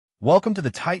Welcome to the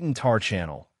Titan Tar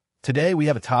channel. Today we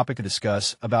have a topic to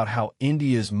discuss about how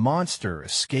India's monster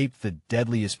escaped the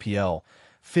deadliest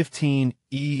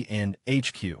PL-15E and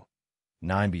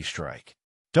HQ-9BE strike.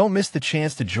 Don't miss the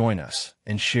chance to join us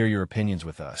and share your opinions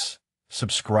with us,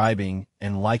 subscribing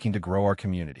and liking to grow our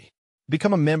community.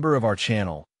 Become a member of our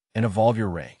channel and evolve your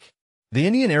rank. The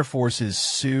Indian Air Force's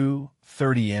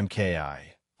Su-30MKI,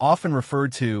 often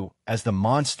referred to as the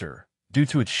monster, due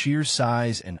to its sheer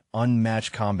size and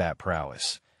unmatched combat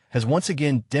prowess, has once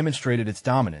again demonstrated its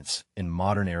dominance in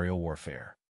modern aerial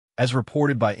warfare. As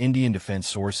reported by Indian defense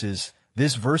sources,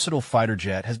 this versatile fighter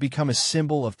jet has become a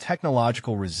symbol of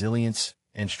technological resilience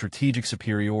and strategic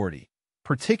superiority,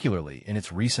 particularly in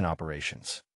its recent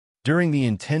operations. During the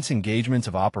intense engagements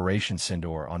of Operation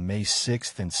Sindoor on May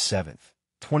 6th and 7th,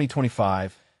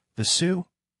 2025, the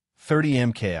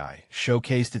Su-30MKI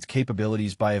showcased its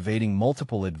capabilities by evading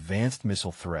multiple advanced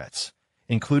missile threats,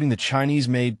 including the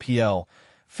Chinese-made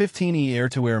PL-15E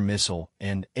air-to-air missile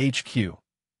and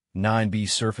HQ-9BE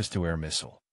surface-to-air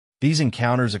missile. These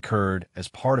encounters occurred as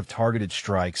part of targeted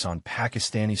strikes on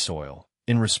Pakistani soil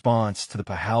in response to the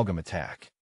Pahalgam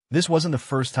attack. This wasn't the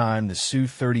first time the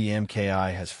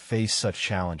Su-30MKI has faced such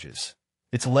challenges.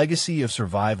 Its legacy of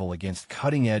survival against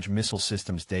cutting-edge missile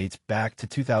systems dates back to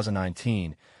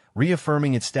 2019,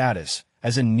 reaffirming its status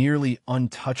as a nearly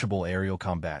untouchable aerial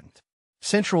combatant.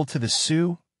 Central to the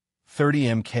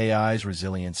Su-30MKI's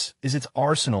resilience is its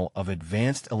arsenal of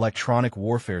advanced electronic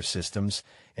warfare systems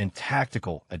and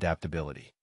tactical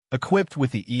adaptability. Equipped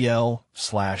with the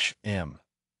EL/M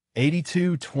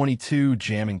 8222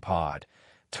 jamming pod,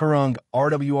 Turung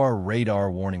RWR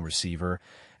radar warning receiver,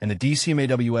 and the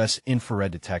DCMAWS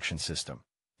infrared detection system,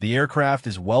 the aircraft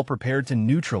is well prepared to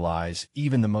neutralize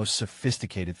even the most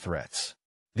sophisticated threats.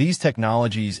 These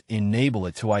technologies enable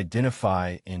it to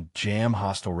identify and jam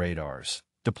hostile radars,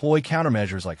 deploy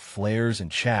countermeasures like flares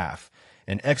and chaff,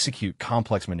 and execute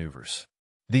complex maneuvers.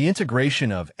 The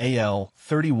integration of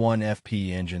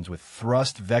AL-31FP engines with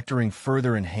thrust vectoring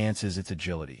further enhances its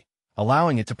agility,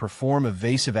 allowing it to perform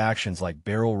evasive actions like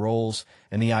barrel rolls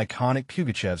and the iconic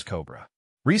Pugachev's Cobra.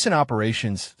 Recent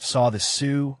operations saw the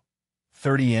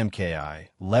Su-30MKI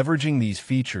leveraging these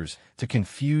features to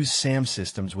confuse SAM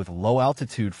systems with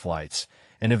low-altitude flights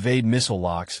and evade missile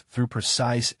locks through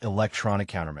precise electronic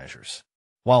countermeasures.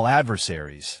 While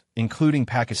adversaries, including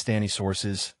Pakistani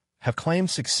sources, have claimed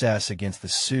success against the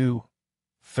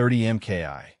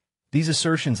Su-30MKI, these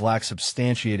assertions lack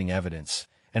substantiating evidence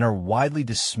and are widely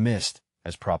dismissed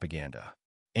as propaganda.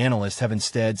 Analysts have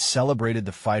instead celebrated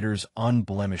the fighter's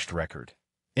unblemished record,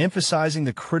 emphasizing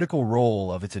the critical role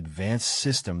of its advanced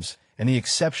systems and the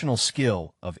exceptional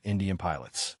skill of Indian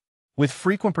pilots. With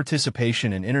frequent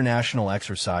participation in international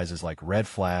exercises like Red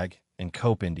Flag and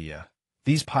COPE India,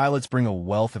 these pilots bring a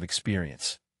wealth of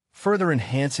experience, further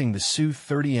enhancing the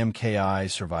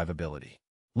Su-30MKI's survivability.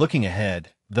 Looking ahead,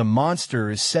 the monster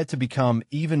is set to become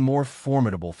even more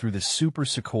formidable through the Super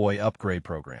Sukhoi upgrade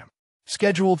program.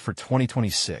 Scheduled for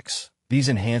 2026, these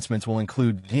enhancements will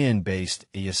include VN-based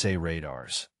ESA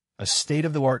radars, a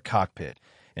state-of-the-art cockpit,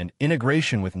 and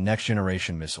integration with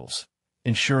next-generation missiles,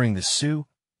 ensuring the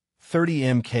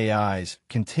Su-30MKI's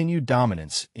continued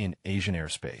dominance in Asian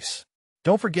airspace.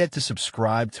 Don't forget to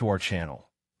subscribe to our channel,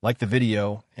 like the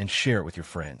video, and share it with your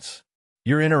friends.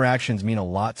 Your interactions mean a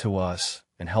lot to us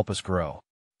and help us grow.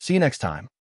 See you next time.